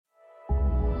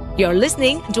You're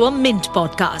listening to a Mint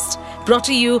podcast brought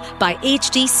to you by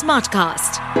HT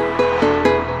Smartcast.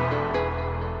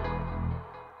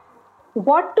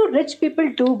 What do rich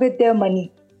people do with their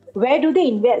money? Where do they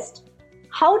invest?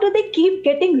 How do they keep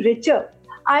getting richer?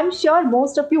 I'm sure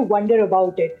most of you wonder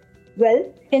about it.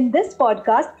 Well, in this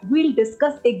podcast, we'll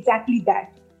discuss exactly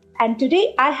that. And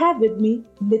today I have with me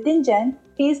Nitin Jain.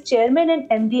 He is Chairman and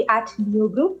MD at Neo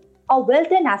Group, a wealth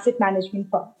and asset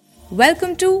management firm.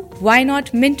 Welcome to Why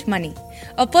Not Mint Money,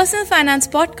 a personal finance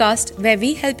podcast where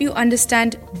we help you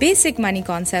understand basic money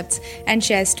concepts and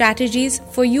share strategies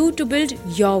for you to build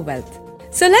your wealth.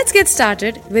 So let's get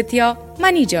started with your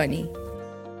money journey.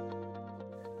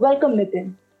 Welcome,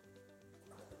 Nitin.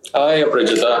 Hi,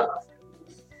 Aprajita.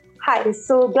 Hi,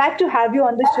 so glad to have you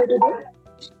on the show today.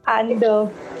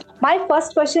 And my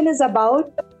first question is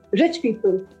about rich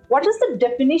people. What is the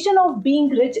definition of being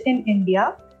rich in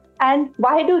India? And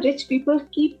why do rich people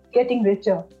keep getting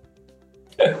richer?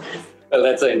 Well,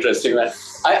 that's an interesting one.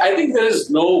 I think there is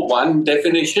no one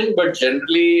definition, but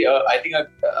generally, I think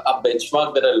a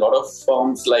benchmark that a lot of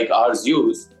firms like ours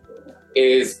use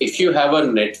is if you have a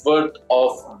net worth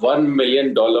of $1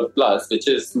 million plus, which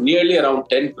is nearly around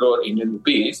 10 crore Indian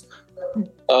rupees,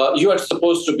 you are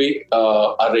supposed to be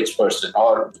a rich person.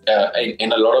 Or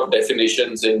in a lot of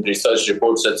definitions in research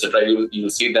reports, etc., you'll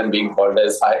see them being called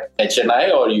as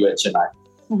HNI or UHNI.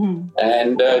 Mm-hmm.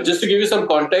 And just to give you some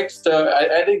context,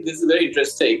 I think this is very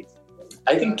interesting.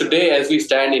 I think today, as we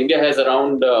stand, India has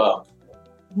around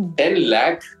 10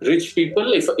 lakh rich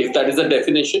people, if that is the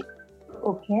definition.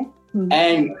 Okay. Mm-hmm.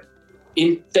 And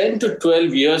in 10 to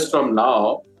 12 years from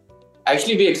now,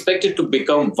 actually, we expect it to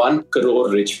become 1 crore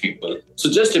rich people. So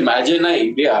just imagine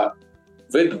India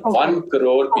with 1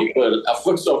 crore people,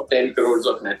 upwards of 10 crores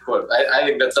of net worth. I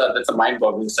think that's a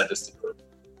mind-boggling statistic.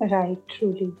 Right,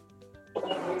 truly.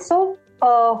 So,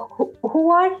 who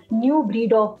are new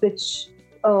breed of rich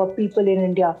people in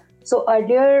India? So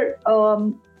earlier,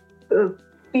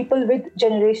 people with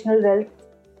generational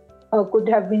wealth could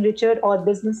have been richer, or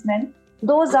businessmen.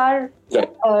 Those are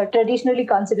traditionally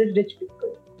considered rich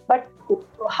people. But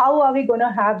how are we going to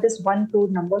have this 1 crore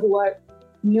number who are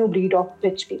new breed of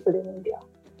rich people in India?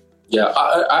 Yeah,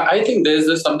 I think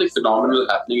there's something phenomenal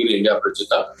happening in India,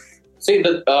 Prachita. See,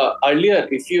 that earlier,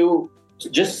 if you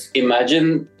just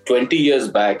imagine 20 years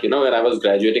back, when I was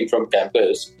graduating from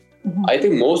campus, I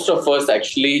think most of us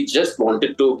actually just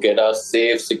wanted to get a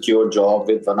safe, secure job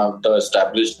with one of the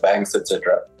established banks,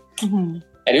 etc. Mm-hmm.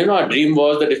 And our dream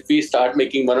was that if we start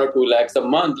making 1 or 2 lakhs a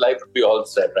month, life would be all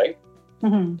set, right?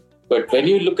 Mm-hmm. But when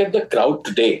you look at the crowd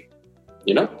today,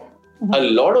 a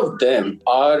lot of them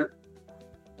are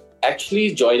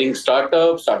actually joining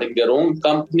startups, starting their own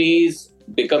companies,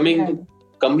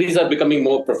 companies are becoming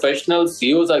more professional.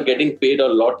 CEOs are getting paid a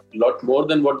lot more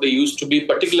than what they used to be,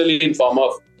 particularly in form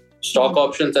of stock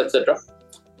options, etc.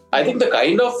 I think the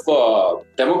kind of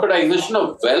democratization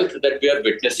of wealth that we are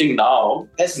witnessing now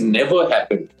has never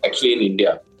happened actually in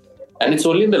India. And it's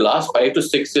only in the last 5 to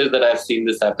 6 years that I've seen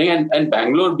this happening. And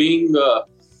Bangalore being,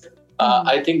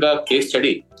 I think, a case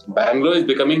study. Bangalore is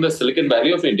becoming the Silicon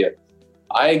Valley of India.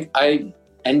 I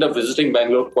end up visiting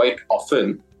Bangalore quite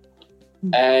often.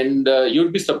 And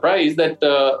you'd be surprised that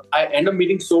I end up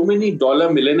meeting so many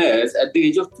dollar millionaires at the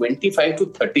age of 25 to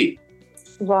 30.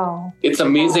 Wow. It's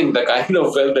amazing the kind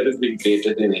of wealth that is being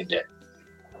created in India.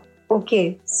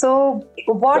 Okay. So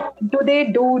what do they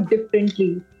do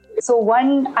differently? So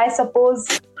one, I suppose,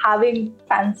 having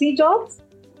fancy jobs,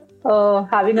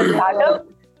 having a startup.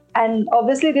 And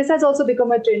obviously this has also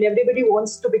become a trend. Everybody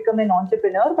wants to become an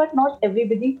entrepreneur, but not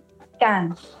everybody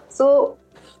can. So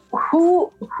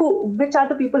which are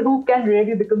the people who can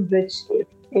really become rich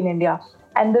in India?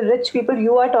 And the rich people,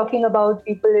 you are talking about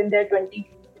people in their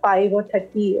 25 or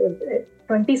 30 or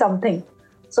 20 something.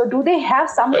 So do they have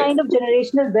some kind of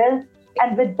generational wealth?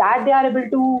 And with that, they are able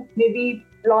to maybe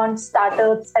launch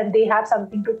startups and they have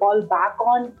something to fall back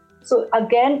on. So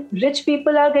again, rich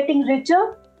people are getting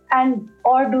richer,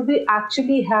 or do we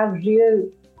actually have the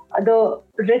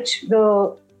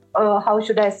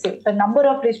number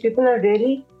of rich people are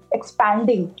really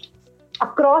expanding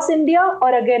across India,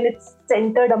 or again, it's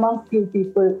centered among few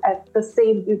people and the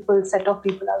same set of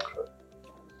people are growing?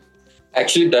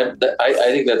 Actually, I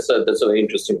think that's a very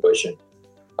interesting question.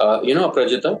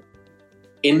 Aprajita,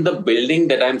 in the building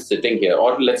that I'm sitting here,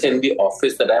 or let's say in the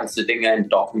office that I'm sitting and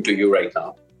talking to you right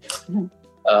now,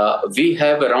 we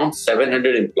have around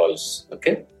 700 employees,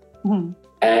 okay? Mm-hmm.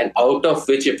 And out of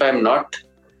which, if I'm not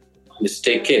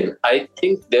mistaken, I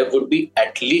think there would be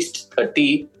at least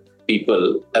 30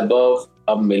 people above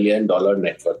 $1 million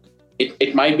net worth.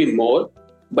 It might be more,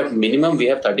 but minimum we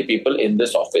have 30 people in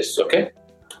this office, okay?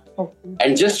 Okay.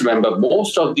 And just remember,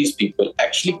 most of these people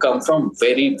actually come from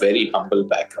very, very humble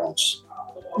backgrounds.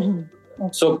 Mhm. Okay.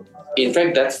 So, in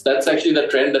fact, that's actually the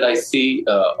trend that I see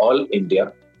all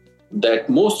India. That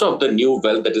most of the new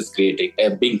wealth that is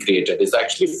being created is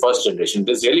actually first generation.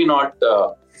 There's really not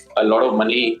a lot of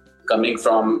money coming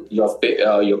from your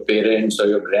parents or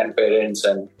your grandparents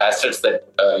and assets that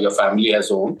your family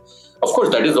has owned. Of course,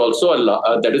 that is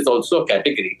also a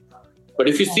category. But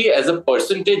if you see as a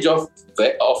percentage of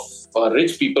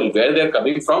rich people where they're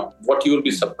coming from, what you will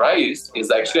be surprised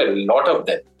is actually a lot of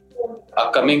them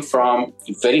are coming from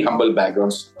very humble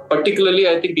backgrounds. Particularly,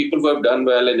 I think people who have done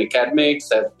well in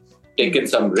academics, have taken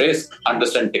some risk,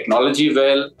 understand technology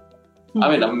well. I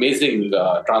mean, amazing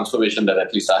transformation that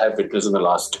at least I have witnessed in the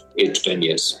last 8 to 10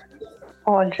 years.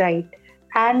 All right.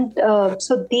 And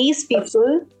so these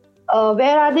people,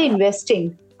 where are they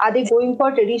investing? Are they going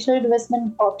for traditional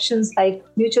investment options like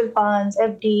mutual funds,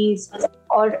 FDs,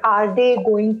 or are they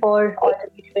going for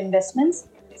alternative investments,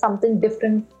 something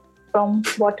different from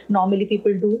what normally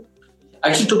people do?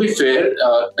 Actually, to be fair,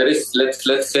 there is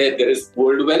let's say there is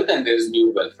old wealth and there is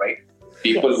new wealth, right?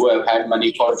 People Yes. who have had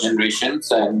money for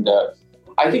generations, and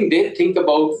I think they think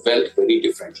about wealth very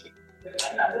differently.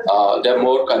 They're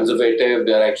more conservative.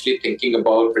 They're actually thinking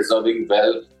about preserving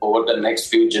wealth over the next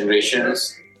few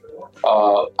generations.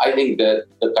 I think that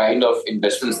the kind of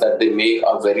investments that they make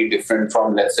are very different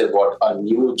from, let's say, what a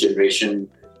new generation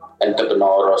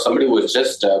entrepreneur or somebody who has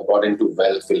just got into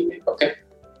wealth will make. Okay,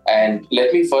 and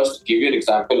let me first give you an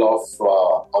example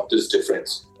of this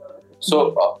difference.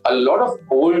 So, a lot of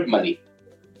old money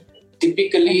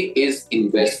typically is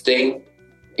investing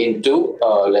into,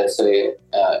 let's say,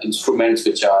 instruments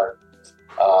which are,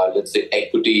 let's say,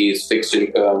 equities, fixed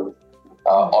income,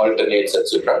 alternates,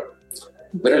 etc.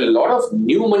 Where a lot of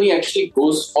new money actually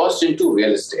goes first into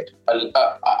real estate.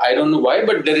 I don't know why,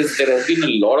 but there has been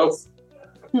a lot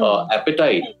of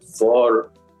appetite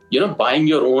for buying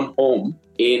your own home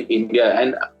in India,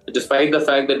 and despite the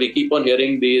fact that we keep on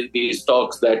hearing these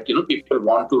talks that people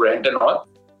want to rent and all,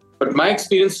 but my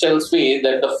experience tells me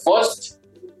that the first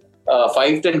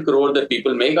 5-10 crore that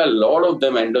people make, a lot of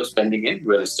them end up spending in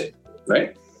real estate,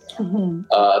 right? Mm-hmm.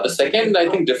 The second, I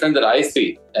think, difference that I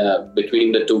see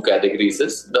between the two categories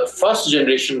is the first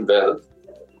generation wealth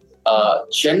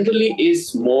generally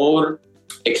is more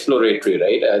exploratory,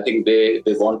 right? I think they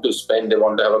want to spend, they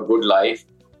want to have a good life,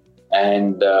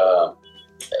 and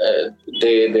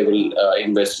they will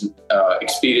invest in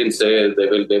experiences.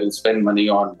 They will spend money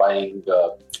on buying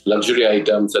luxury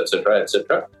items, etc.,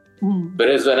 etc. Mm-hmm.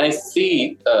 Whereas when I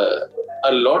see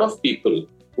a lot of people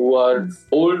who are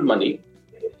old money,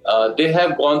 they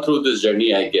have gone through this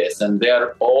journey, I guess, and they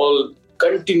are all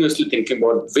continuously thinking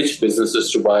about which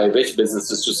businesses to buy, which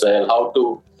businesses to sell, how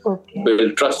to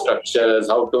build trust structures,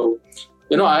 how to,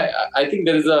 I think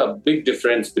there is a big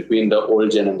difference between the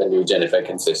old gen and the new gen, if I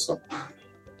can say so.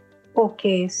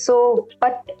 Okay, so,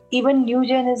 but even new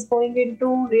gen is going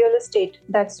into real estate.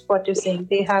 That's what you're saying.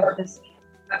 They have this.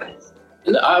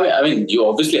 I mean, you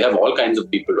obviously have all kinds of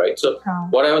people, right? So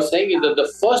what I was saying is that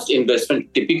the first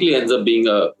investment typically ends up being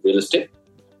a real estate,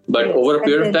 but over a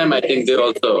period of time, I think they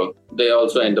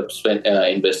also end up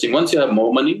investing. Once you have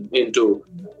more money into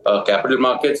capital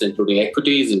markets, including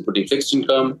equities, including fixed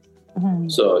income. Mm-hmm.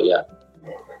 So yeah.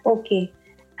 Okay,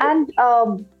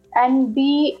 and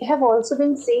we have also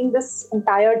been seeing this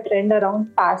entire trend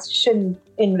around passion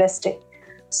investing.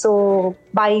 So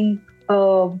buying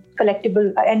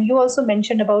collectible, and you also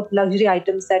mentioned about luxury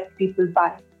items that people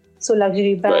buy. So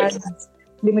luxury bags, right,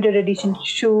 limited edition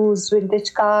shoes,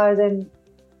 vintage cars, and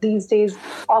these days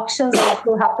auctions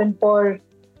also happen for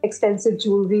expensive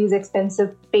jewelries,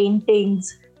 expensive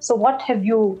paintings. So what have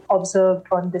you observed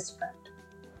on this front?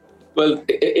 Well,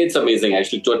 it's amazing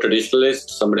actually. To a traditionalist,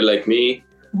 somebody like me,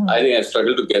 I think I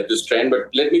struggle to get this trend. But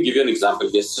let me give you an example.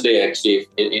 Yesterday, actually,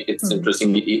 it's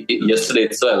interesting. Yesterday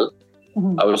itself,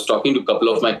 I was talking to a couple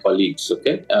of my colleagues,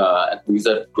 okay? These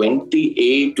are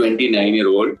 28,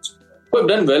 29-year-olds who have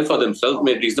done well for themselves,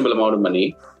 made reasonable amount of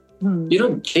money.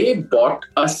 They bought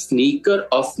a sneaker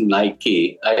of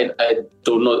Nike. I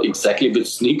don't know exactly which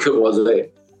sneaker was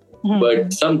it,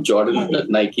 but some Jordan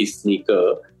Nike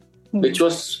sneaker, which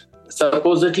was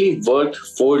supposedly worth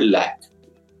 4 lakh.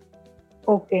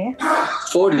 Okay.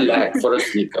 4 lakh for a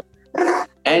sneaker.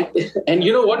 And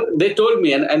you know what? They told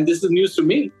me, and this is news to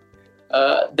me,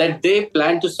 that they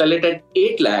plan to sell it at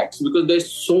 8 lakhs because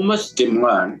there's so much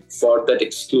demand for that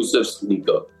exclusive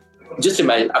sneaker. Just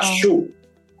imagine a shoe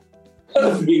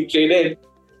being traded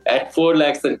at 4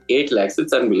 lakhs and 8 lakhs.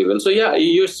 It's unbelievable. So yeah,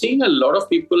 you're seeing a lot of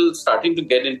people starting to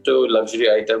get into luxury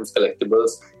items,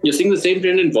 collectibles. You're seeing the same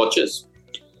trend in watches.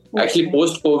 Actually,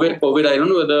 post-COVID, I don't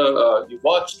know whether you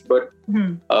watched, but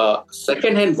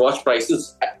second-hand watch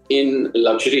prices in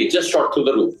luxury just shot through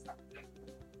the roof.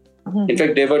 In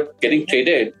fact, they were getting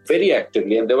traded very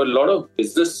actively, and there were a lot of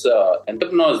business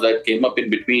entrepreneurs that came up in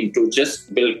between to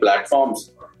just build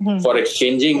platforms for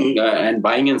exchanging and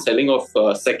buying and selling of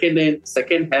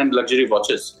second-hand luxury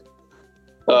watches.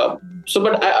 But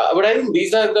I think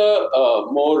these are the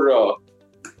more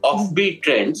offbeat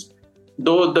trends.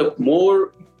 Though the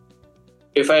more,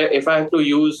 if I have to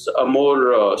use a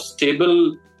more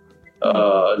stable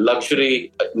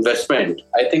luxury investment,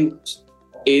 I think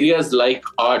areas like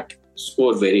art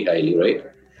score very highly, right?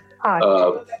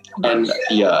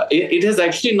 It has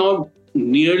actually now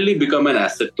nearly become an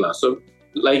asset class. So,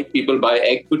 like people buy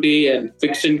equity and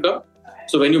fixed income.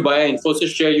 So when you buy an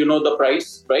Infosys share, you know the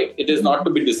price, right? It is not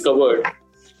to be discovered.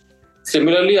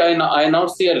 Similarly, I now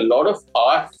see a lot of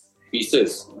art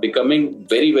pieces becoming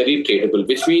very, very tradable,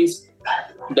 which means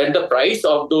that the price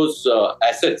of those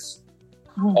assets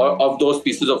or of those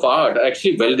pieces of art are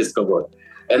actually well discovered.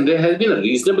 And there has been a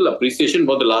reasonable appreciation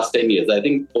for the last 10 years. I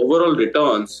think overall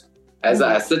returns as an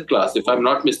asset class, if I'm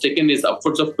not mistaken, is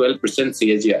upwards of 12%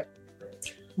 CAGR.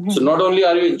 So not only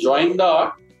are you enjoying the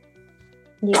art,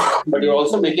 but you're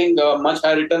also making much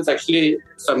higher returns, actually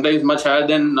sometimes much higher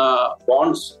than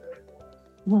bonds.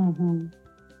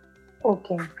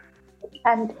 Okay.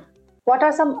 And what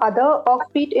are some other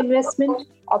offbeat investment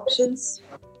options?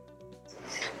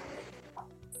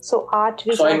 So art.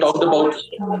 So I talked about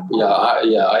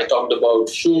I talked about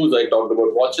shoes. I talked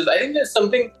about watches. I think there's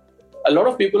something. A lot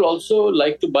of people also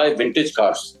like to buy vintage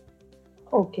cars.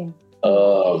 Okay.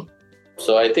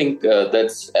 So I think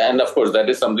and of course that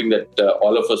is something that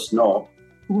all of us know.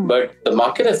 But the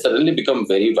market has suddenly become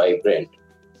very vibrant.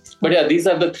 But these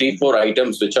are the 3-4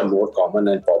 items which are more common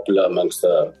and popular amongst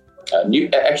the new.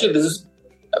 Actually, this is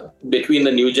between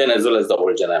the new gen as well as the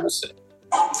old gen, I must say.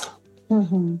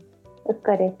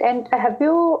 Correct. And have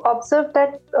you observed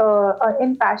that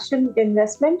in passion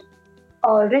investment,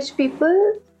 rich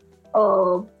people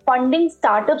funding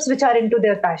startups which are into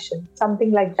their passion,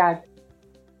 something like that?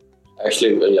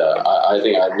 Actually, I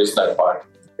think I missed that part.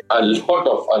 A lot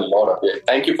of it.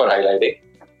 Thank you for highlighting.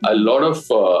 A lot of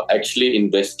actually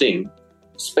investing,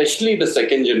 especially the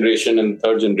second generation and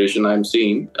third generation I'm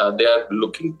seeing, they are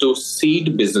looking to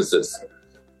seed businesses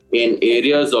in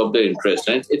areas of their interest.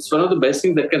 And it's one of the best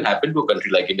things that can happen to a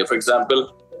country like India. For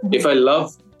example, if I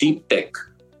love deep tech,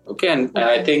 okay, and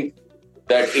I think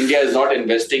that India is not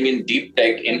investing in deep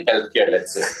tech in healthcare,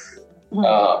 let's say.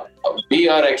 We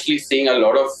are actually seeing a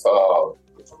lot of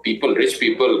rich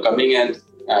people coming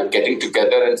and getting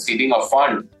together and seeding a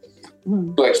fund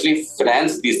to actually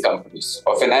finance these companies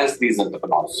or finance these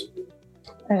entrepreneurs.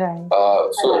 Right.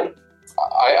 So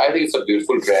I think it's a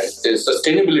beautiful trend.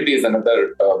 Sustainability is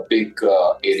another big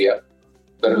area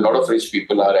where a lot of rich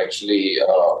people are actually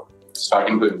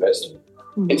starting to invest.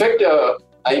 In fact,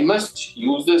 I must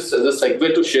use this as a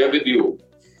segue to share with you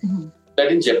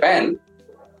that in Japan,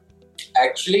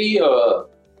 actually,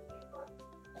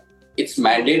 it's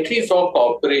mandatory for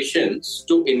corporations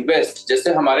to invest.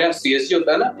 जैसे हमारे यहाँ CSR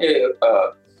होता है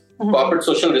ना, corporate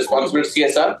social responsibility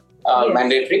CSR,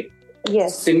 mandatory.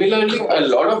 Yes. Similarly, a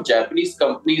lot of Japanese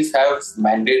companies have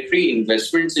mandatory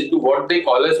investments into what they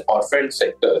call as orphan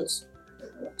sectors.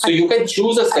 So you can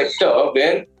choose a sector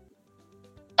where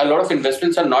a lot of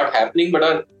investments are not happening but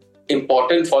are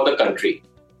important for the country,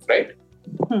 right?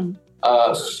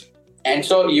 And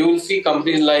so you will see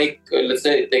companies like, let's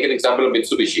say, take an example of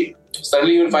Mitsubishi.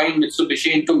 Suddenly you will find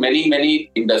Mitsubishi into many,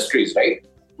 many industries, right?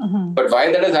 But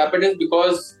why that has happened is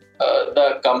because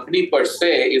the company per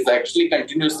se is actually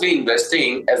continuously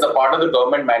investing as a part of the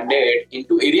government mandate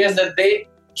into areas that they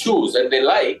choose and they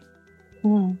like,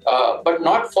 but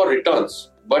not for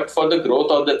returns, but for the growth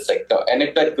of that sector. And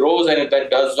if that grows and if that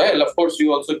does well, of course,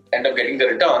 you also end up getting the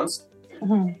returns.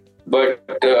 But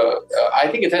I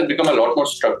think it has become a lot more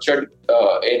structured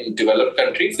in developed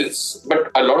countries.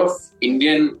 But a lot of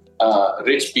Indian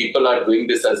rich people are doing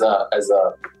this as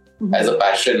a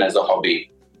passion, as a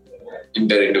hobby in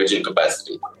their individual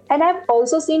capacity. And I've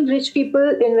also seen rich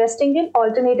people investing in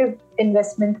alternative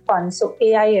investment funds, so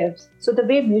AIFs. So the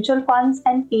way mutual funds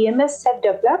and PMS have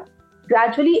developed,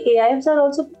 gradually AIFs are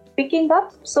also picking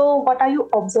up. So what are you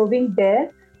observing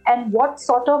there? And what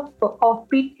sort of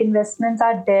offbeat investments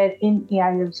are there in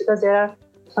AIFs? Because there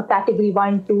are category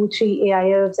 1, 2, 3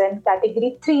 AIFs, and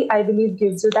category 3, I believe,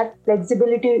 gives you that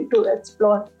flexibility to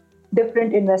explore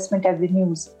different investment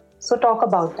avenues. So talk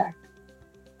about that.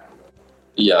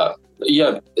 Yeah.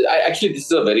 Actually, this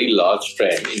is a very large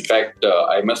trend. In fact,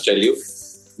 I must tell you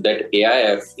that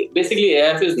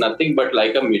AIF is nothing but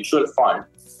like a mutual fund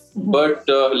but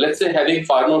let's say having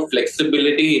far more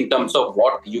flexibility in terms of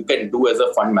what you can do as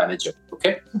a fund manager.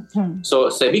 Okay. So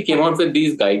SEBI came out with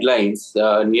these guidelines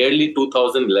nearly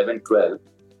 2011-12.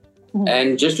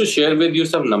 And just to share with you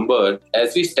some number,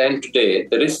 as we stand today,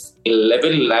 there is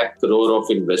 11 lakh crore of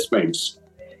investments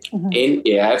in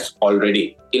AIFs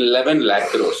already. 11 lakh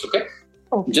crores. Okay.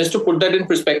 Just to put that in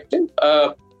perspective,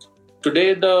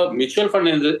 today the mutual fund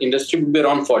industry will be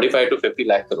around 45 to 50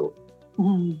 lakh crore.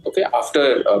 Okay,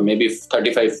 after maybe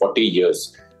 35, 40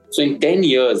 years. So in 10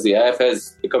 years, the AIF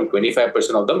has become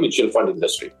 25% of the mutual fund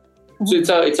industry. So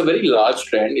it's a very large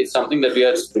trend. It's something that we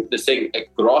are witnessing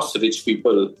across rich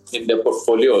people in their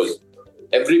portfolios.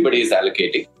 Everybody is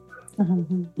allocating.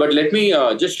 But let me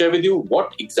just share with you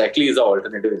what exactly is an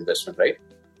alternative investment, right?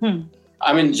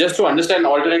 I mean, just to understand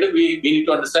alternative, we need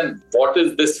to understand what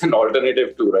is this an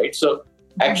alternative to, right? So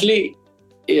actually,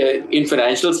 in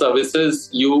financial services,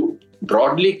 you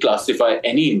broadly classify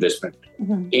any investment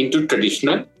into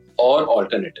traditional or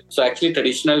alternative. So actually,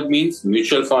 traditional means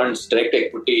mutual funds, direct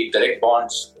equity, direct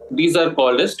bonds. These are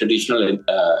called as traditional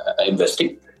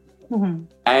investing.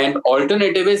 And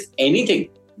alternative is anything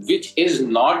which is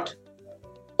not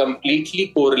completely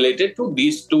correlated to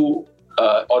these two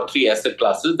or three asset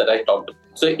classes that I talked about.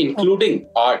 So including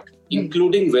art,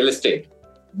 including real estate,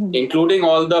 including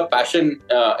all the passion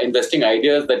investing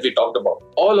ideas that we talked about.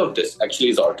 All of this actually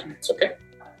is alternates, okay?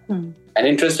 And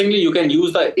interestingly, you can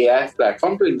use the AIF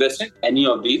platform to invest in any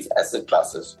of these asset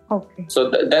classes. Okay.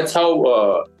 So that's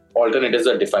how alternatives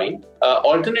are defined.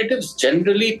 Alternatives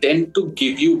generally tend to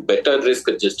give you better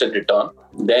risk-adjusted return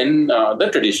than the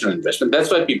traditional investment. That's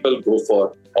why people go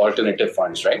for alternative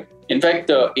funds, right? In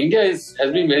fact, India has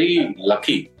been very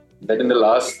lucky that in the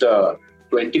last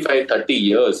 25, 30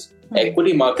 years,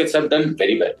 equity markets have done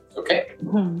very well, okay?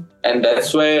 And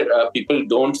that's where people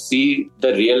don't see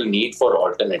the real need for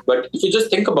alternate. But if you just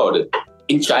think about it,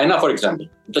 in China, for example,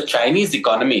 the Chinese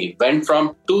economy went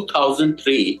from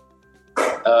 2003,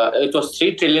 it was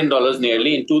 $3 trillion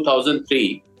nearly in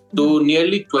 2003 to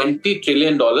nearly $20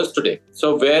 trillion today.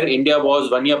 So where India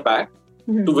was 1 year back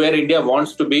to where India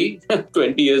wants to be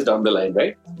 20 years down the line,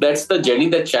 right? That's the journey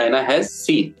that China has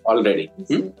seen already.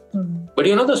 But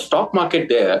you know, the stock market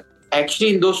there,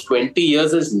 actually in those 20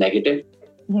 years is negative.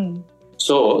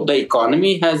 So the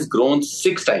economy has grown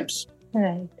 6 times.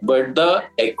 Right. But the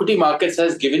equity markets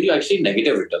has given you actually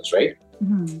negative returns, right?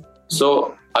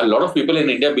 So a lot of people in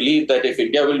India believe that if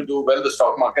India will do well, the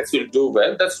stock markets will do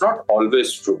well. That's not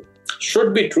always true.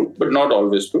 Should be true, but not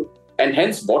always true. And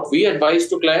hence what we advise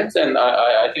to clients, and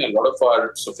I think a lot of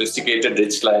our sophisticated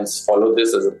rich clients follow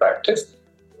this as a practice,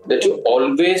 that you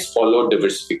always follow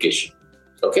diversification.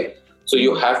 Okay? So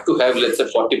you have to have, let's say,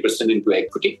 40% into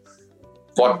equity,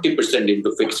 40%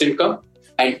 into fixed income,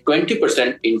 and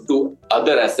 20% into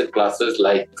other asset classes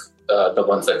like the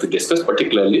ones that we discussed,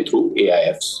 particularly through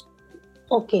AIFs.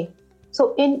 Okay.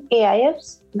 So in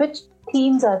AIFs, which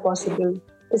themes are possible?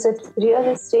 Is it real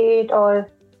estate or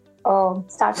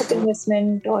startup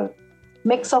investment or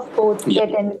mix of both?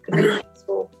 Debt and equity?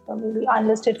 So maybe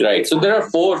unlisted. Right. So there are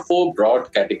four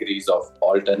broad categories of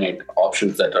alternate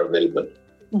options that are available.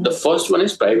 The first one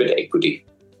is private equity,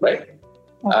 right?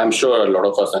 Okay. I'm sure a lot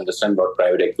of us understand what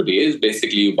private equity is.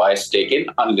 Basically, you buy stake in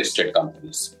unlisted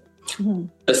companies.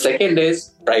 The second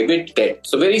is private debt.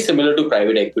 So very similar to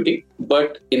private equity,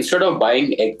 but instead of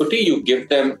buying equity, you give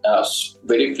them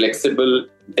very flexible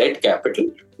debt capital.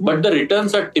 But the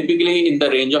returns are typically in the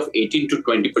range of 18 to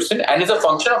 20%, and it's a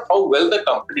function of how well the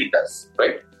company does,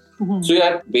 right? So you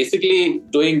are basically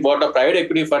doing what a private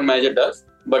equity fund manager does,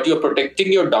 but you're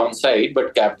protecting your downside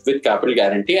but with capital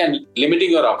guarantee and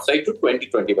limiting your upside to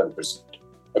 20-21%.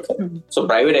 Okay. So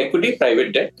private equity,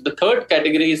 private debt. The third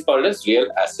category is called as real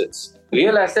assets.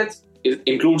 Real assets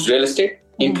includes real estate,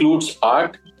 includes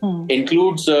art,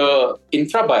 includes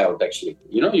infra buyout actually.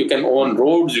 You know, you can own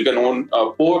roads, you can own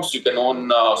ports, you can own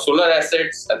solar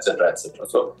assets, etc., etc.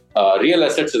 So real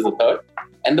assets is the third.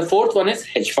 And the fourth one is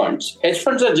hedge funds. Hedge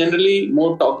funds are generally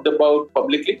more talked about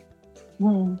publicly.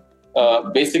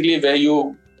 Basically where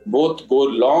you both go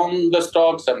long the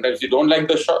stock, sometimes you don't like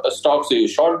the stock, so you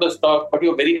short the stock, but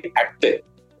you're very active.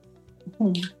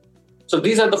 So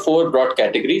these are the four broad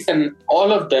categories, and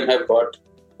all of them have got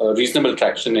reasonable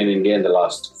traction in India in the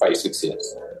last 5-6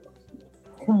 years.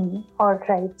 All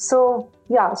right. So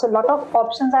a lot of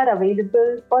options are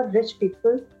available for rich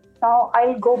people. Now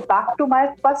I'll go back to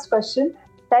my first question,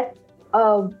 that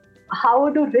how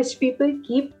do rich people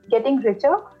keep getting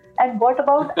richer? And what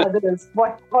about others?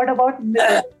 What about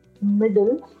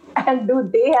middle? And do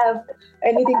they have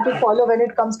anything to follow when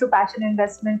it comes to passion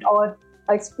investment or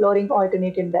exploring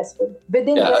alternate investment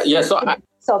within?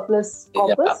 surplus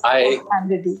corpus and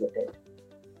reduce it.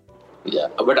 Yeah,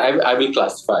 but I will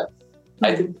classify.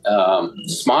 I think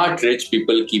smart rich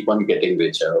people keep on getting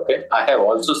richer. Okay, I have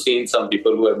also seen some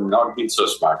people who have not been so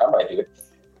smart. By the way,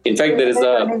 in fact, there is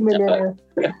a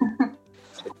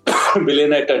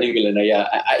billionaire turning millionaire. Yeah,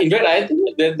 in fact, I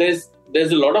think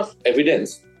there's a lot of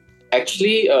evidence.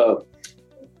 Actually,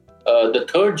 the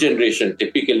third generation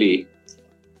typically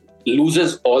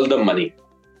loses all the money.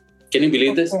 Can you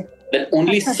believe this? That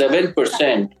only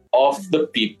 7% of the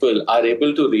people are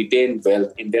able to retain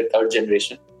wealth in their third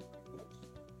generation.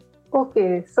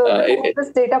 Okay, so this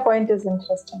data point is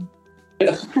interesting.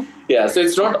 Yeah, so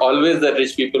it's not always that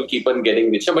rich people keep on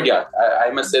getting richer, but yeah,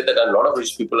 I must say that a lot of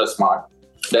rich people are smart.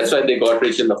 That's why they got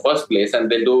rich in the first place, and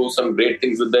they do some great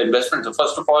things with the investments. So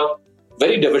first of all,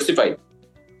 very diversified.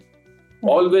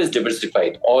 Always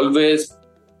diversified. Always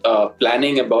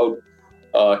planning about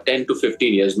 10 to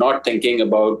 15 years, not thinking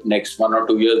about next 1 or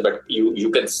 2 years, but you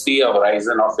can see a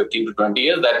horizon of 15 to 20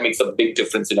 years. That makes a big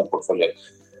difference in a portfolio.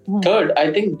 Third,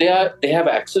 I think they have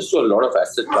access to a lot of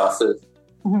asset classes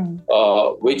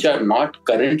which are not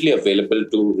currently available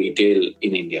to retail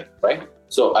in India, right?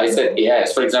 So I said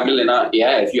AIS. For example, in a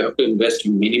AIS, you have to invest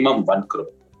minimum 1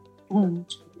 crore.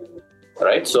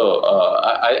 Right? So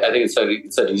I think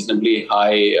it's a reasonably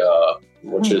high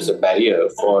which is a barrier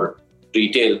for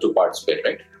retail to participate,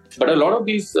 right? But a lot of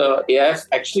these AIFs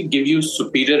actually give you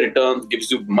superior returns,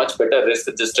 gives you much better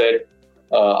risk-adjusted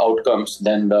outcomes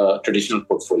than the traditional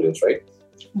portfolios, right?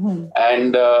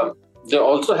 And they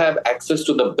also have access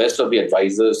to the best of the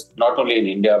advisors, not only in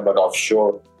India, but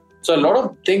offshore. So a lot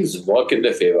of things work in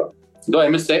their favor. Though I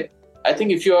must say, I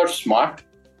think if you are smart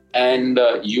and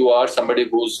you are somebody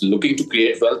who's looking to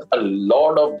create wealth, a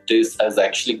lot of this has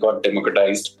actually got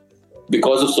democratized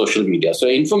because of social media. So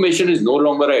information is no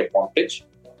longer an advantage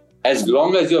as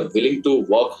long as you're willing to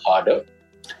work harder.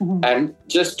 And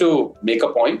just to make a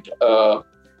point,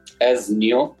 as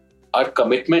Neo, our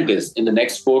commitment is in the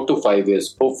next 4 to 5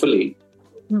 years, hopefully,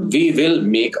 we will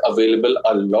make available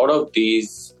a lot of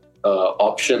these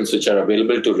options which are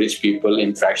available to rich people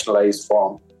in fractionalized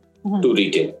form to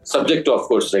retail, subject to, of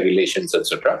course, regulations,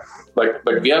 etc. But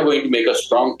we are going to make a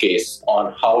strong case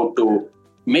on how to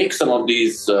make some of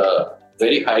these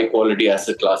very high quality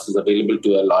asset classes available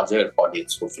to a larger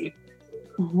audience, hopefully.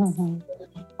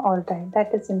 All right,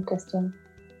 that is interesting.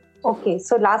 Okay,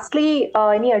 so lastly,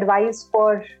 any advice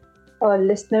for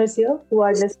listeners here who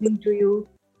are listening to you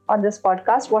on this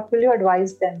podcast? What will you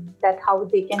advise them that how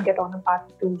they can get on a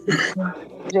path to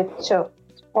becoming richer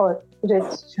or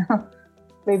rich?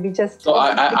 Maybe just. So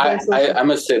I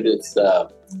must say this: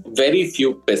 very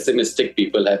few pessimistic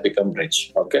people have become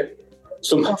rich. Okay,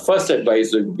 so my first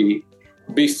advice would be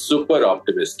super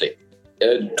optimistic.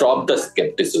 Drop the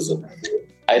skepticism.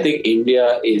 I think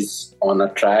India is on a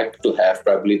track to have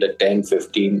probably the 10,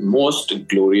 15 most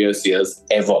glorious years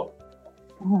ever.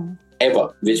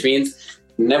 Ever, which means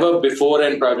never before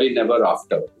and probably never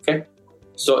after. Okay,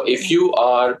 so if you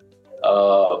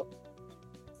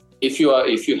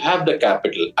have the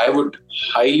capital, I would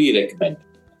highly recommend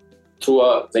through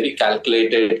a very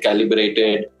calculated,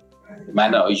 calibrated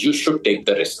manner, you should take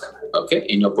the risk. Okay,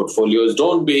 in your portfolios,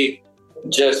 don't be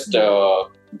just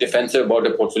defensive about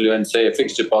a portfolio and say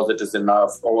fixed deposit is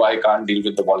enough. Oh, I can't deal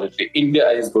with the volatility. India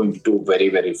is going to do very,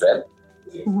 very well.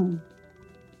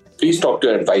 Please talk to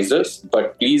your advisors,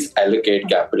 but please allocate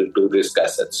capital to risk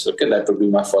assets. Okay, that would be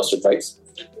my first advice.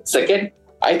 Second,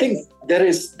 I think there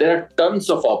are tons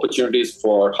of opportunities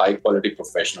for high quality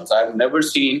professionals. I've never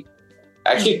seen,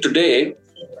 actually today,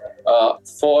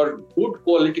 for good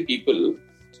quality people,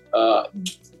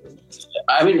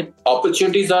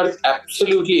 opportunities are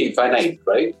absolutely infinite,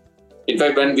 right? In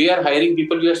fact, when we are hiring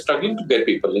people, we are struggling to get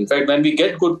people. In fact, when we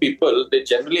get good people, they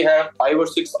generally have 5 or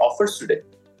 6 offers today.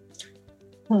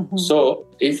 So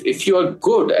if you are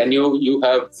good and you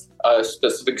have a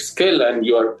specific skill and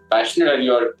you are passionate and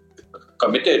you are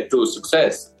committed to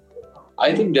success,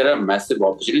 I think there are massive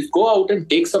opportunities. Go out and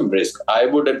take some risk. I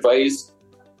would advise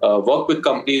work with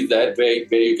companies where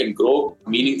you can grow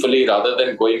meaningfully rather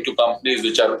than going to companies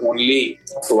which are only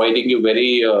providing you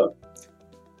very,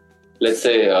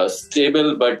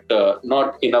 stable but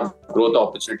not enough growth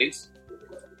opportunities.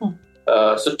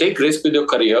 So take risk with your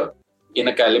career in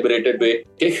a calibrated way.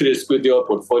 Take risk with your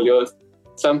portfolios.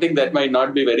 Something that might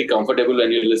not be very comfortable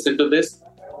when you listen to this,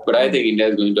 but I think India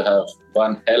is going to have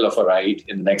one hell of a ride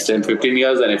in the next 10, 15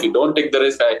 years. And if you don't take the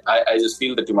risk, I just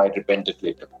feel that you might repent it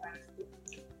later.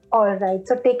 All right.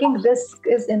 So taking risk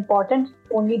is important.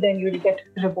 Only then you'll get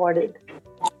rewarded.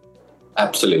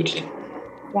 Absolutely.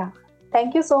 Yeah.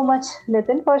 Thank you so much,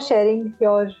 Nitin, for sharing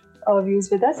your views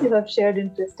with us. You have shared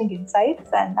interesting insights,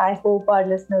 and I hope our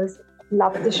listeners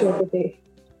love the show today.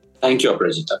 Thank you,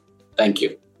 Aparajita. Thank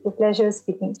you. It's a pleasure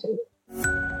speaking to you.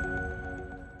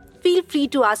 Feel free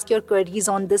to ask your queries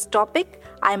on this topic.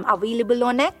 I am available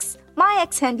on X. My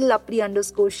X handle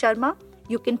 _Sharma.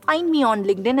 You can find me on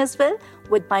LinkedIn as well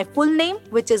with my full name,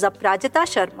 which is Aparajita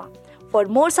Sharma. For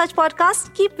more such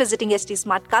podcasts, keep visiting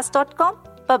htsmartcast.com.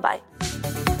 Bye-bye.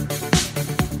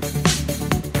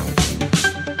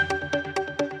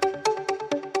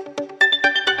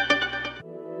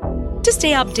 To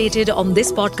stay updated on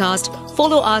this podcast,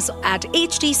 follow us at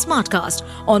HT Smartcast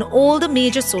on all the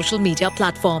major social media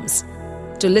platforms.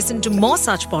 To listen to more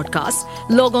such podcasts,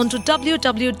 log on to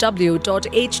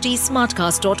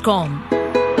www.htsmartcast.com.